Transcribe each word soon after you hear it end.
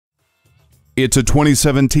It's a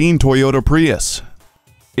 2017 Toyota Prius.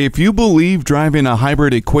 If you believe driving a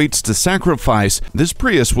hybrid equates to sacrifice, this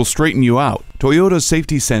Prius will straighten you out. Toyota's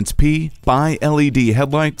Safety Sense P, bi-LED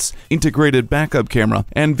headlights, integrated backup camera,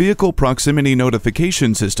 and vehicle proximity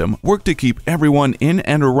notification system work to keep everyone in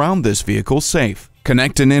and around this vehicle safe.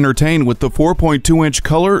 Connect and entertain with the 4.2-inch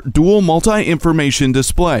color dual multi-information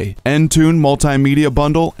display, N-Tune multimedia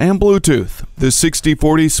bundle, and Bluetooth. The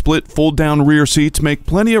 60/40 split fold-down rear seats make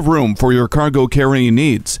plenty of room for your cargo carrying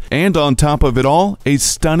needs. And on top of it all, a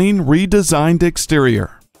stunning redesigned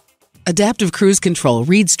exterior. Adaptive Cruise Control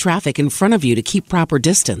reads traffic in front of you to keep proper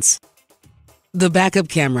distance. The backup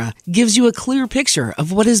camera gives you a clear picture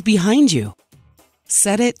of what is behind you.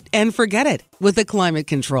 Set it and forget it with the climate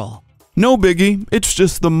control. No biggie, it's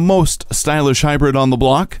just the most stylish hybrid on the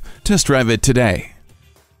block. Test drive it today.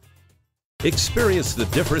 Experience the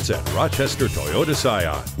difference at Rochester Toyota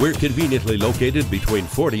Scion. We're conveniently located between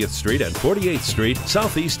 40th Street and 48th Street,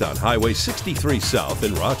 southeast on Highway 63 South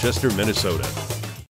in Rochester, Minnesota.